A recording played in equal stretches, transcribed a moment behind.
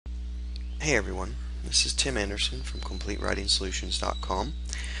Hey everyone, this is Tim Anderson from CompleteWritingSolutions.com,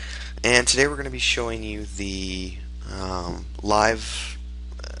 and today we're going to be showing you the live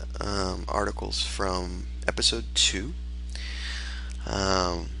articles from episode 2,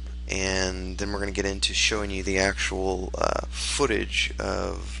 and then we're going to get into showing you the actual footage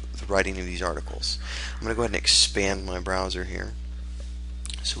of the writing of these articles. I'm going to go ahead and expand my browser here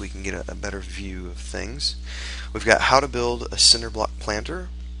so we can get a better view of things. We've got How to Build a Cinder Block Planter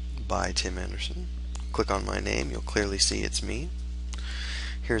by Tim Anderson. Click on my name, you'll clearly see it's me.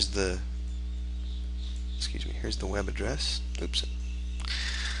 Here's the web address. Oops.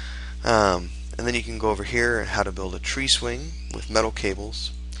 And then you can go over here, how to build a tree swing with metal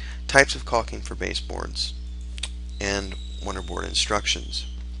cables, types of caulking for baseboards, and wonderboard instructions.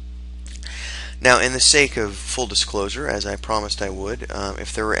 Now, in the sake of full disclosure, as I promised I would,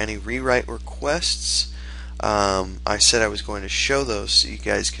 if there were any rewrite requests, I said I was going to show those so you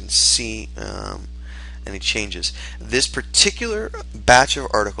guys can see any changes. This particular batch of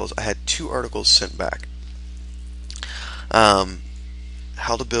articles, I had 2 articles sent back.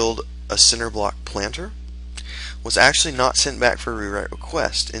 How to Build a Cinder Block Planter was actually not sent back for a rewrite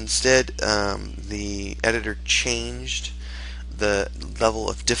request. Instead, the editor changed the level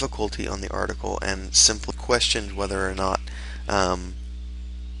of difficulty on the article and simply questioned whether or not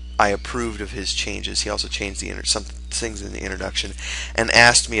I approved of his changes. He also changed some things in the introduction and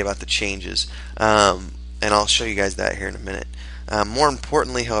asked me about the changes, and I'll show you guys that here in a minute. More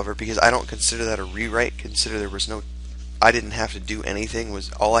importantly, however, because I don't consider that a rewrite, I didn't have to do anything.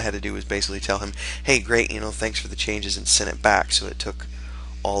 All I had to do was basically tell him, hey, great, thanks for the changes, and send it back. So it took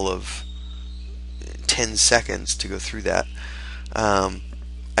all of 10 seconds to go through that.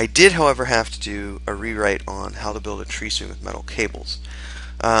 I did, however, have to do a rewrite on how to build a tree swing with metal cables.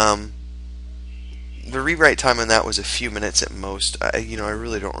 The rewrite time on that was a few minutes at most. I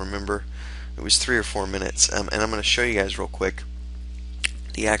really don't remember. It was 3 or 4 minutes, and I'm going to show you guys real quick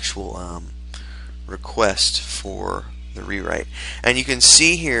the actual request for the rewrite. And you can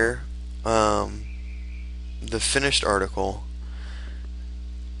see here the finished article,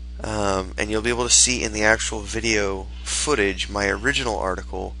 and you'll be able to see in the actual video footage my original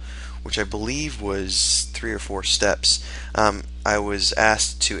article, which I believe was 3 or 4 steps. I was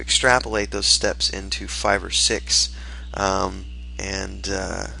asked to extrapolate those steps into 5 or 6 and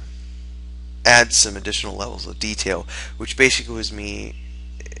add some additional levels of detail, which basically was me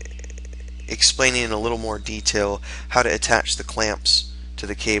explaining in a little more detail how to attach the clamps to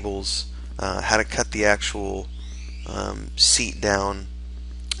the cables, how to cut the actual seat down,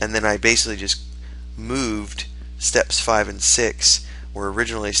 and then I basically just moved steps 5 and 6 were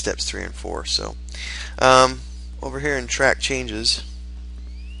originally steps 3 and 4. So over here in track changes,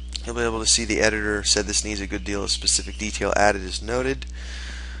 you'll be able to see the editor said this needs a good deal of specific detail added as noted.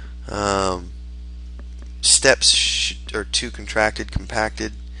 Steps are too contracted,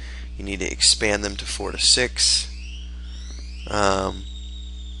 compacted. You need to expand them to 4 to 6.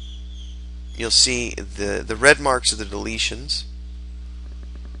 You'll see the red marks are the deletions.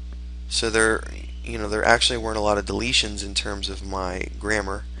 So there actually weren't a lot of deletions in terms of my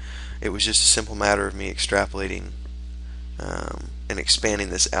grammar. It was just a simple matter of me extrapolating and expanding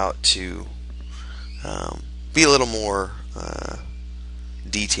this out to be a little more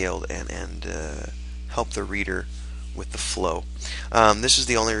detailed and help the reader with the flow. This is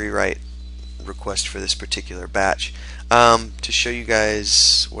the only rewrite request for this particular batch. To show you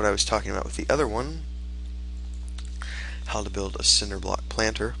guys what I was talking about with the other one, how to build a cinder block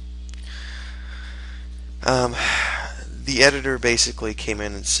planter. The editor basically came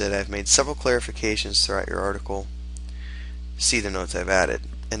in and said, I've made several clarifications throughout your article. See the notes I've added.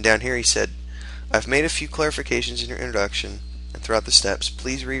 And down here he said, I've made a few clarifications in your introduction and throughout the steps.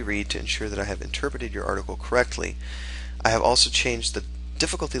 Please reread to ensure that I have interpreted your article correctly. I have also changed the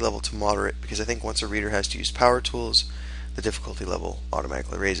difficulty level to moderate because I think once a reader has to use power tools, the difficulty level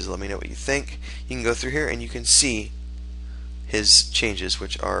automatically raises. Let me know what you think. You can go through here and you can see his changes,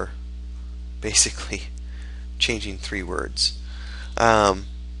 which are basically changing 3 words.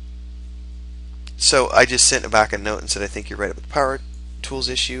 So I just sent back a note and said I think you're right about the power tools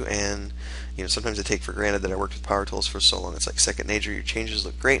issue, and sometimes I take for granted that I worked with power tools for so long it's like second nature. Your changes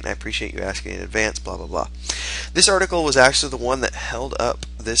look great and I appreciate you asking in advance, blah blah blah. This article was actually the one that held up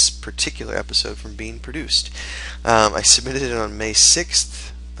this particular episode from being produced. I submitted it on May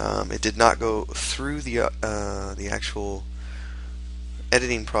 6th. It did not go through the actual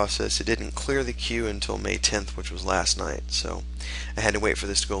editing process. It didn't clear the queue until May 10th, which was last night, so I had to wait for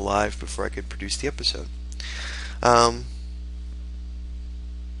this to go live before I could produce the episode.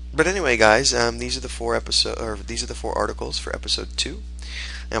 But anyway, guys, these are the 4 articles for episode 2.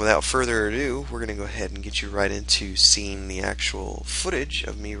 And without further ado, we're going to go ahead and get you right into seeing the actual footage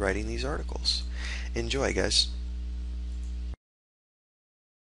of me writing these articles. Enjoy, guys.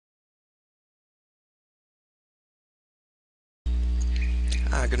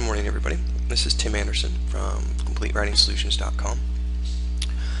 Good morning, everybody. This is Tim Anderson from CompleteWritingSolutions.com.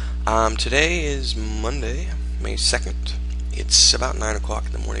 Today is Monday, May 2nd. It's about 9 o'clock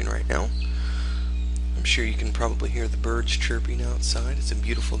in the morning right now. I'm sure you can probably hear the birds chirping outside. It's a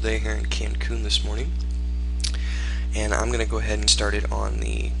beautiful day here in Cancun this morning. And I'm going to go ahead and start it on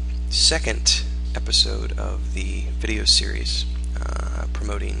the second episode of the video series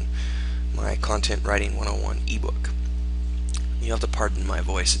promoting my Content Writing 101 ebook. You'll have to pardon my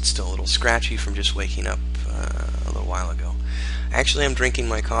voice. It's still a little scratchy from just waking up a little while ago. Actually, I'm drinking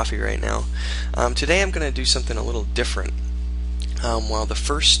my coffee right now. Today I'm going to do something a little different. While the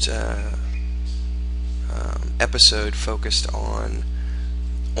first episode focused on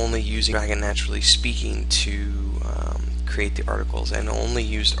only using Dragon Naturally Speaking to create the articles, and only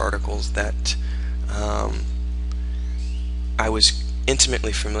used articles that I was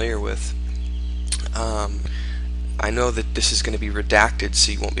intimately familiar with, I know that this is going to be redacted,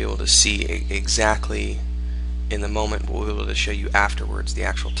 so you won't be able to see exactly in the moment, but we'll be able to show you afterwards the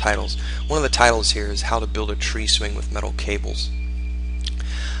actual titles. One of the titles here is How to Build a Tree Swing with Metal Cables.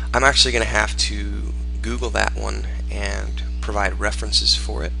 I'm actually going to have to Google that one and provide references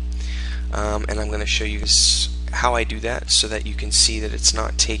for it, and I'm going to show you how I do that so that you can see that it's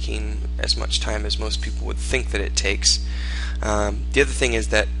not taking as much time as most people would think that it takes. The other thing is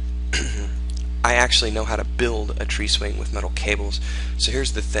that I actually know how to build a tree swing with metal cables. So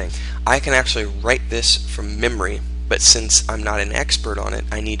here's the thing. I can actually write this from memory, but since I'm not an expert on it,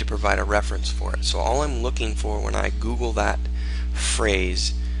 I need to provide a reference for it. So all I'm looking for when I Google that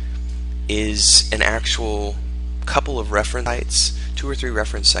phrase is an actual couple of reference sites, 2 or 3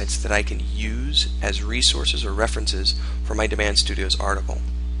 reference sites that I can use as resources or references for my Demand Studios article.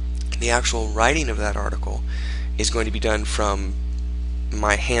 The actual writing of that article is going to be done from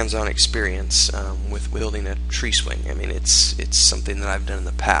my hands-on experience with building a tree swing. I mean, it's something that I've done in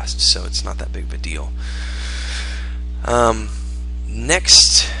the past, so it's not that big of a deal.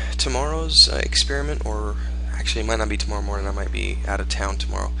 Tomorrow's experiment, or actually it might not be tomorrow morning, I might be out of town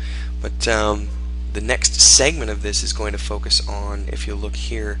tomorrow, but the next segment of this is going to focus on, if you look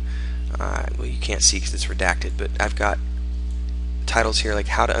here, well, you can't see because it's redacted, but I've got titles here like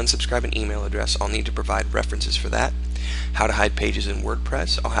How to Unsubscribe an Email Address. I'll need to provide references for that. How to Hide Pages in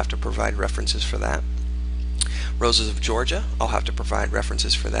WordPress. I'll have to provide references for that. Roses of Georgia. I'll have to provide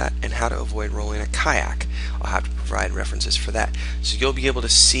references for that. And How to Avoid Rolling a Kayak. I'll have to provide references for that. So you'll be able to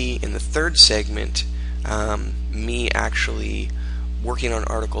see in the third segment me actually working on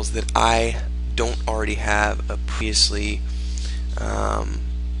articles that I don't already have a previously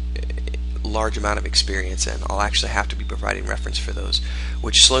large amount of experience in. I'll actually have to be providing reference for those,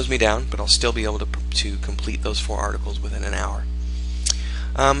 which slows me down, but I'll still be able to complete those 4 articles within an hour.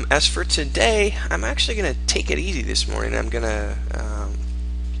 As for today, I'm actually going to take it easy this morning. I'm going to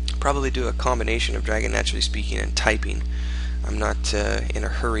probably do a combination of Dragon Naturally Speaking and typing. I'm not in a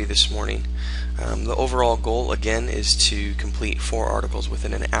hurry this morning. The overall goal, again, is to complete 4 articles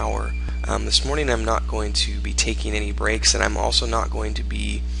within an hour. This morning I'm not going to be taking any breaks, and I'm also not going to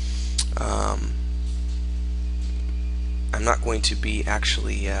be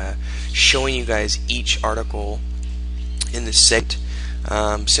actually showing you guys each article in this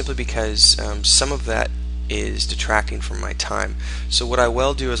segment, simply because some of that is detracting from my time. So what I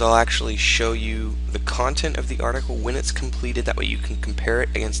will do is I'll actually show you the content of the article when it's completed. That way you can compare it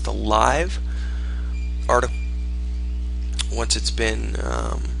against the live article once it's been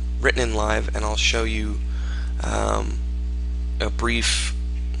written in live, and I'll show you a brief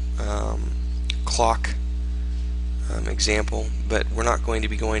clock example, but we're not going to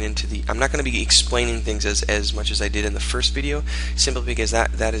be going into I'm not going to be explaining things as much as I did in the first video, simply because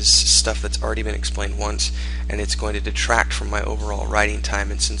that is stuff that's already been explained once, and it's going to detract from my overall writing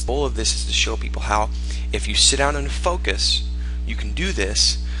time. And since the goal of this is to show people how, if you sit down and focus, you can do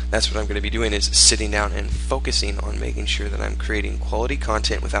this, that's what I'm going to be doing, is sitting down and focusing on making sure that I'm creating quality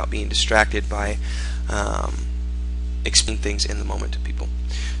content without being distracted by explaining things in the moment to people.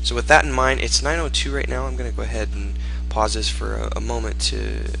 So with that in mind, it's 9:02 right now. I'm going to go ahead and pause this for a moment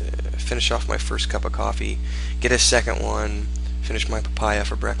to finish off my first cup of coffee, get a second one, finish my papaya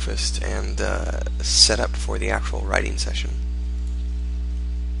for breakfast, and set up for the actual writing session.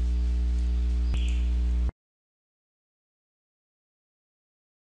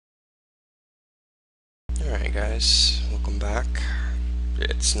 Alright guys, welcome back.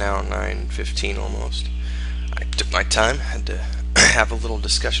 It's now 9:15 almost. I took my time, had to have a little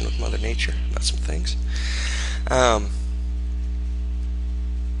discussion with Mother Nature about some things.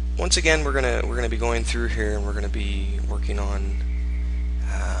 Once again, we're gonna be going through here, and we're gonna be working on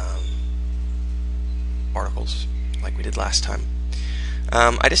articles like we did last time.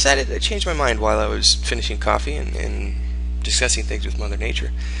 I decided to change my mind while I was finishing coffee and discussing things with Mother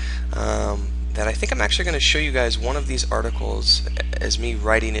Nature. That I think I'm actually going to show you guys one of these articles as me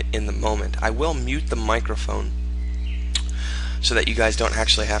writing it in the moment. I will mute the microphone so that you guys don't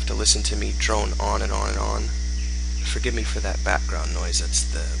actually have to listen to me drone on and on and on. Forgive me for that background noise. That's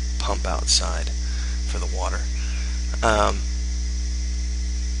the pump outside for the water.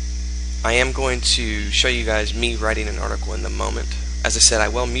 I am going to show you guys me writing an article in the moment. As I said, I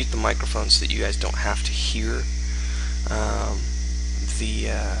will mute the microphone so that you guys don't have to hear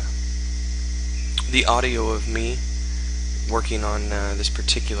the audio of me working on this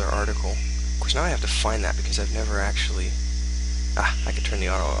particular article. Of course, now I have to find that because I've never actually... I can turn the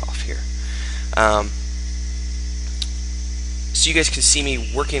audio off here. So you guys can see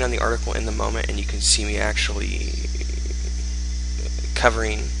me working on the article in the moment, and you can see me actually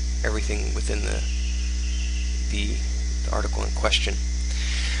covering everything within the article in question.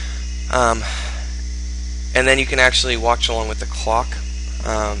 And then you can actually watch along with the clock.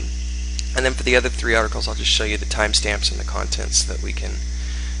 And then for the other 3 articles, I'll just show you the timestamps and the contents so that we can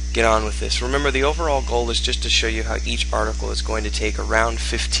get on with this. Remember, the overall goal is just to show you how each article is going to take around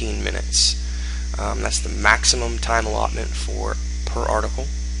 15 minutes. That's the maximum time allotment per article.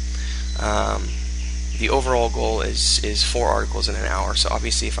 The overall goal is 4 articles in an hour. So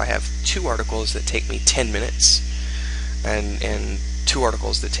obviously, if I have 2 articles that take me 10 minutes and 2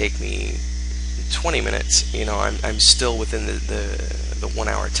 articles that take me 20 minutes, you know, I'm still within the 1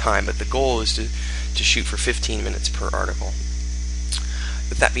 hour time, but the goal is to shoot for 15 minutes per article.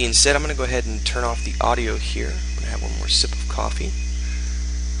 With that being said, I'm going to go ahead and turn off the audio here. I'm going to have one more sip of coffee,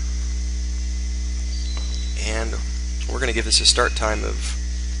 and we're going to give this a start time of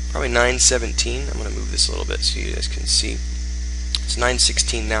probably 9:17. I'm going to move this a little bit so you guys can see. It's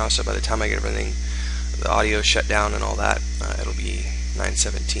 9:16 now, so by the time I get everything, the audio shut down and all that, it'll be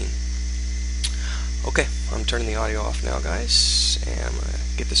 9:17. Okay, I'm turning the audio off now, guys, and I'm going to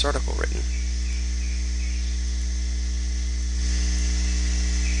get this article written.